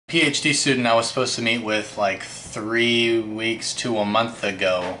PhD student I was supposed to meet with like 3 weeks to a month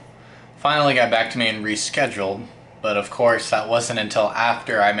ago finally got back to me and rescheduled, but of course that wasn't until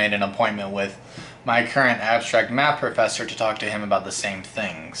after I made an appointment with my current abstract math professor to talk to him about the same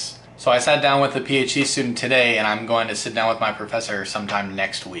things. So I sat down with the PhD student today, and I'm going to sit down with my professor sometime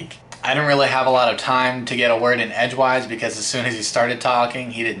next week. I didn't really have a lot of time to get a word in edgewise because as soon as he started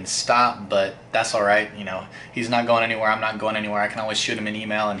talking, he didn't stop, but that's alright, you know. He's not going anywhere, I'm not going anywhere. I can always shoot him an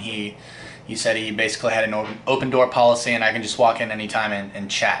email, and he said he basically had an open door policy and I can just walk in anytime and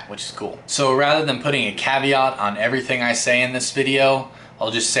chat, which is cool. So rather than putting a caveat on everything I say in this video,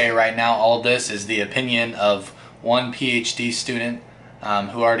 I'll just say right now all of this is the opinion of one PhD student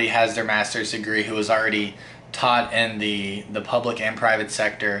who already has their master's degree, who has already taught in the public and private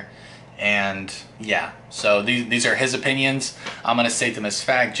sector. And yeah, so these are his opinions. I'm going to state them as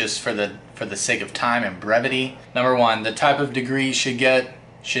fact just for the sake of time and brevity. Number one, the type of degree you should get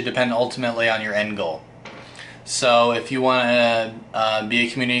should depend ultimately on your end goal. So if you want to be a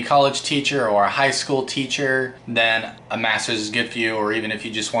community college teacher or a high school teacher, then a master's is good for you, or even if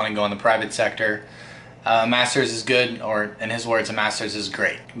you just want to go in the private sector, a master's is good, or in his words, a master's is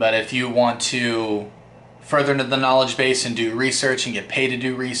great. But if you want to further into the knowledge base and do research and get paid to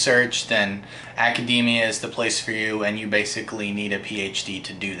do research, then academia is the place for you, and you basically need a PhD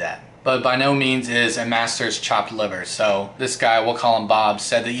to do that. But by no means is a master's chopped liver. So this guy, we'll call him Bob,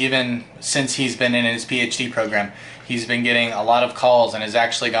 said that even since he's been in his PhD program, he's been getting a lot of calls and has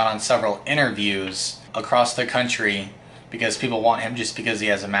actually gone on several interviews across the country because people want him just because he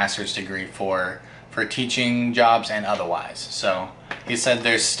has a master's degree for teaching jobs and otherwise. So he said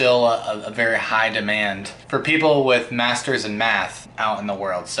there's still a very high demand for people with masters in math out in the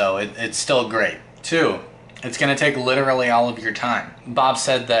world, so it's still great. Two, it's going to take literally all of your time. Bob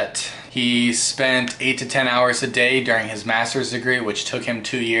said that he spent 8 to 10 hours a day during his master's degree, which took him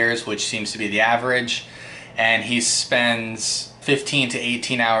 2 years, which seems to be the average, and he spends 15 to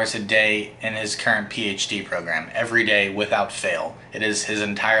 18 hours a day in his current PhD program, every day without fail. It is his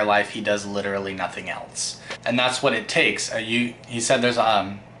entire life. He does literally nothing else. And that's what it takes. He said there's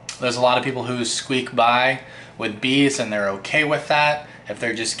a lot of people who squeak by with B's and they're okay with that. If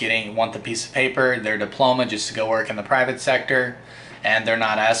they're just want the piece of paper, their diploma, just to go work in the private sector, and they're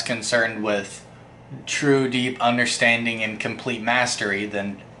not as concerned with true deep understanding and complete mastery,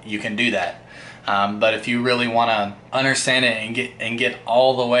 then you can do that. But if you really want to understand it and get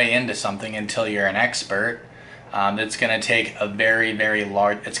all the way into something until you're an expert, it's going to take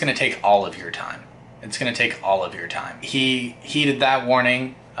it's going to take all of your time. It's going to take all of your time. He heeded that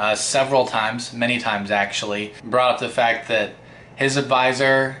warning several times, many times actually, brought up the fact that his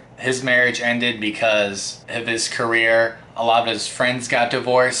advisor, his marriage ended because of his career. A lot of his friends got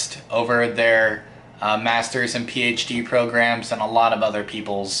divorced over their master's and PhD programs, and a lot of other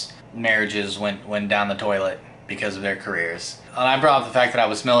people's marriages went down the toilet because of their careers. And I brought up the fact that I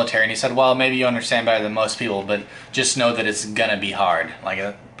was military, and he said, well, maybe you understand better than most people, but just know that it's gonna be hard. Like,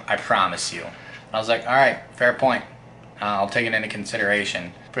 I promise you. And I was like, all right, fair point. I'll take it into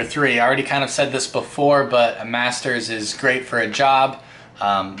consideration. For three, I already kind of said this before, but a master's is great for a job,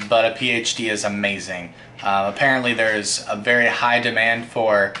 but a PhD is amazing. Apparently there's a very high demand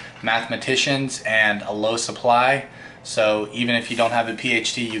for mathematicians and a low supply. So even if you don't have a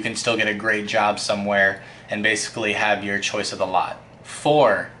PhD, you can still get a great job somewhere and basically have your choice of the lot.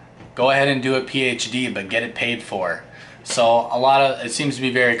 Four, go ahead and do a PhD, but get it paid for. So it seems to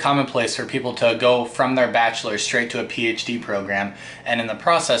be very commonplace for people to go from their bachelor's straight to a PhD program, and in the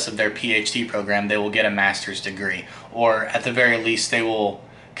process of their PhD program, they will get a master's degree, or at the very least, they will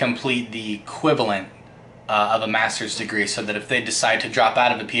complete the equivalent of a master's degree, so that if they decide to drop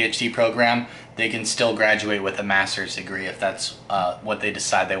out of a PhD program, they can still graduate with a master's degree if that's what they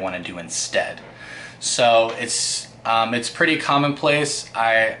decide they want to do instead. So it's pretty commonplace.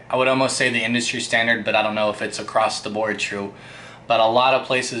 I would almost say the industry standard, but I don't know if it's across the board true. But a lot of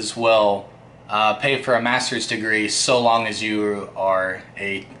places will pay for a master's degree so long as you are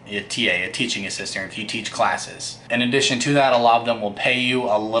a TA, a teaching assistant, if you teach classes. In addition to that, a lot of them will pay you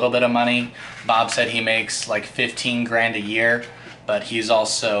a little bit of money. Bob said he makes like 15 grand a year, but he's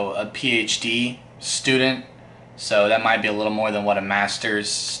also a PhD student, so that might be a little more than what a master's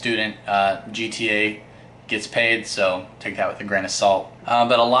student GTA gets paid, so take that with a grain of salt.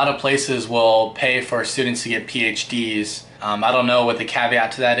 But a lot of places will pay for students to get PhDs. I don't know what the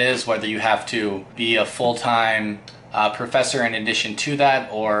caveat to that is, whether you have to be a full-time professor in addition to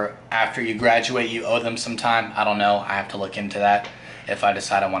that, or after you graduate you owe them some time. I don't know. I have to look into that if I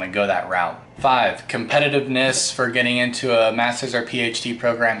decide I want to go that route. 5, competitiveness for getting into a master's or PhD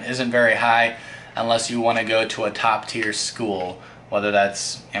program isn't very high unless you want to go to a top tier school, whether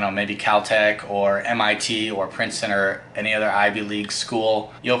that's, you know, maybe Caltech or MIT or Princeton or any other Ivy League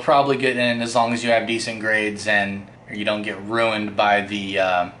school, you'll probably get in as long as you have decent grades and you don't get ruined by the,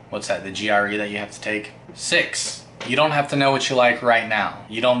 the GRE that you have to take. 6, you don't have to know what you like right now.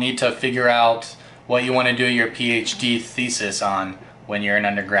 You don't need to figure out what you want to do your PhD thesis on when you're an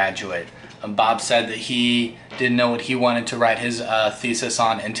undergraduate. Bob said that he didn't know what he wanted to write his thesis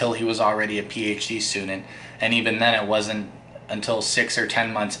on until he was already a PhD student, and even then it wasn't until 6 or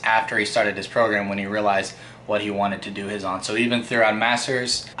 10 months after he started his program when he realized what he wanted to do his on. So even throughout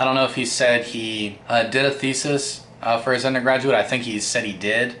master's, I don't know if he said he did a thesis for his undergraduate. I think he said he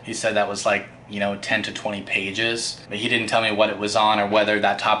did. He said that was like, you know, 10 to 20 pages, but he didn't tell me what it was on or whether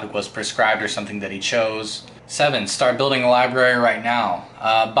that topic was prescribed or something that he chose. 7, start building a library right now.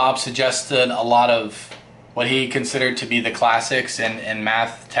 Bob suggested a lot of what he considered to be the classics in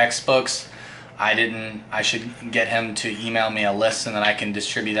math textbooks. I should get him to email me a list and then I can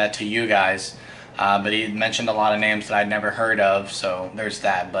distribute that to you guys. But he mentioned a lot of names that I'd never heard of, so there's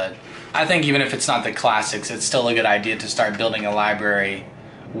that. But I think even if it's not the classics, it's still a good idea to start building a library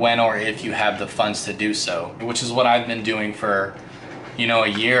when or if you have the funds to do so, which is what I've been doing for, you know, a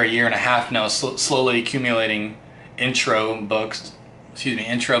year and a half now, slowly accumulating intro books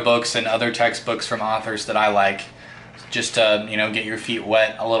and other textbooks from authors that I like, just to, you know, get your feet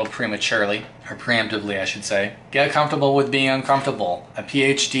wet a little prematurely, or preemptively I should say. Get comfortable with being uncomfortable. A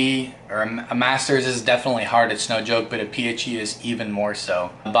PhD or a master's is definitely hard, it's no joke, but a PhD is even more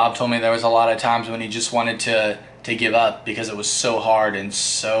so. Bob told me there was a lot of times when he just wanted to give up because it was so hard and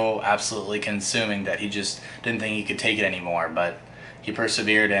so absolutely consuming that he just didn't think he could take it anymore, but he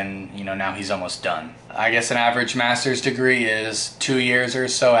persevered and, you know, now he's almost done. I guess an average master's degree is 2 years or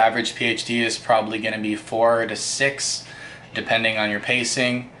so. Average PhD is probably going to be 4 to 6 depending on your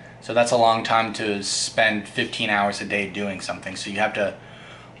pacing. So that's a long time to spend 15 hours a day doing something. So you have to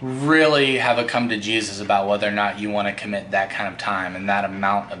really have a come to Jesus about whether or not you want to commit that kind of time and that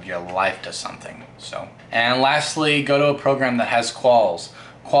amount of your life to something. And lastly, go to a program that has quals.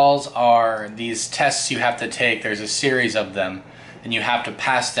 Quals are these tests you have to take. There's a series of them and you have to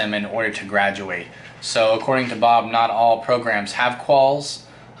pass them in order to graduate. So according to Bob, not all programs have quals.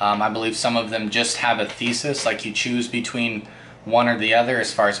 I believe some of them just have a thesis, like you choose between one or the other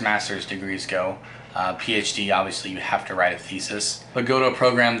as far as master's degrees go. PhD, obviously you have to write a thesis. But go to a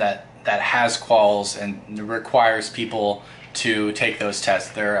program that has quals and requires people to take those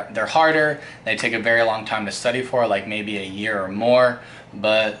tests. They're harder, they take a very long time to study for, like maybe a year or more,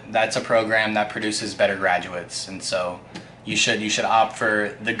 but that's a program that produces better graduates, and so you should opt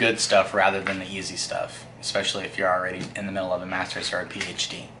for the good stuff rather than the easy stuff, especially if you're already in the middle of a master's or a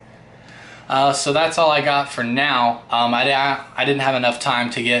PhD. So that's all I got for now. I didn't have enough time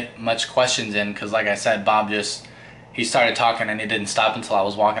to get much questions in because, like I said, Bob he started talking and he didn't stop until I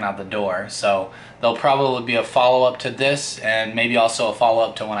was walking out the door. So there'll probably be a follow-up to this and maybe also a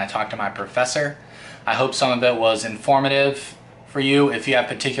follow-up to when I talk to my professor. I hope some of it was informative for you. If you have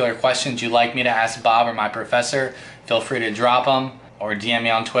particular questions you'd like me to ask Bob or my professor, feel free to drop them or DM me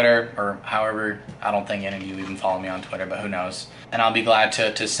on Twitter or however. I don't think any of you even follow me on Twitter, but who knows. And I'll be glad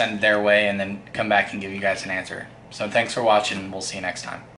to send it their way and then come back and give you guys an answer. So thanks for watching. We'll see you next time.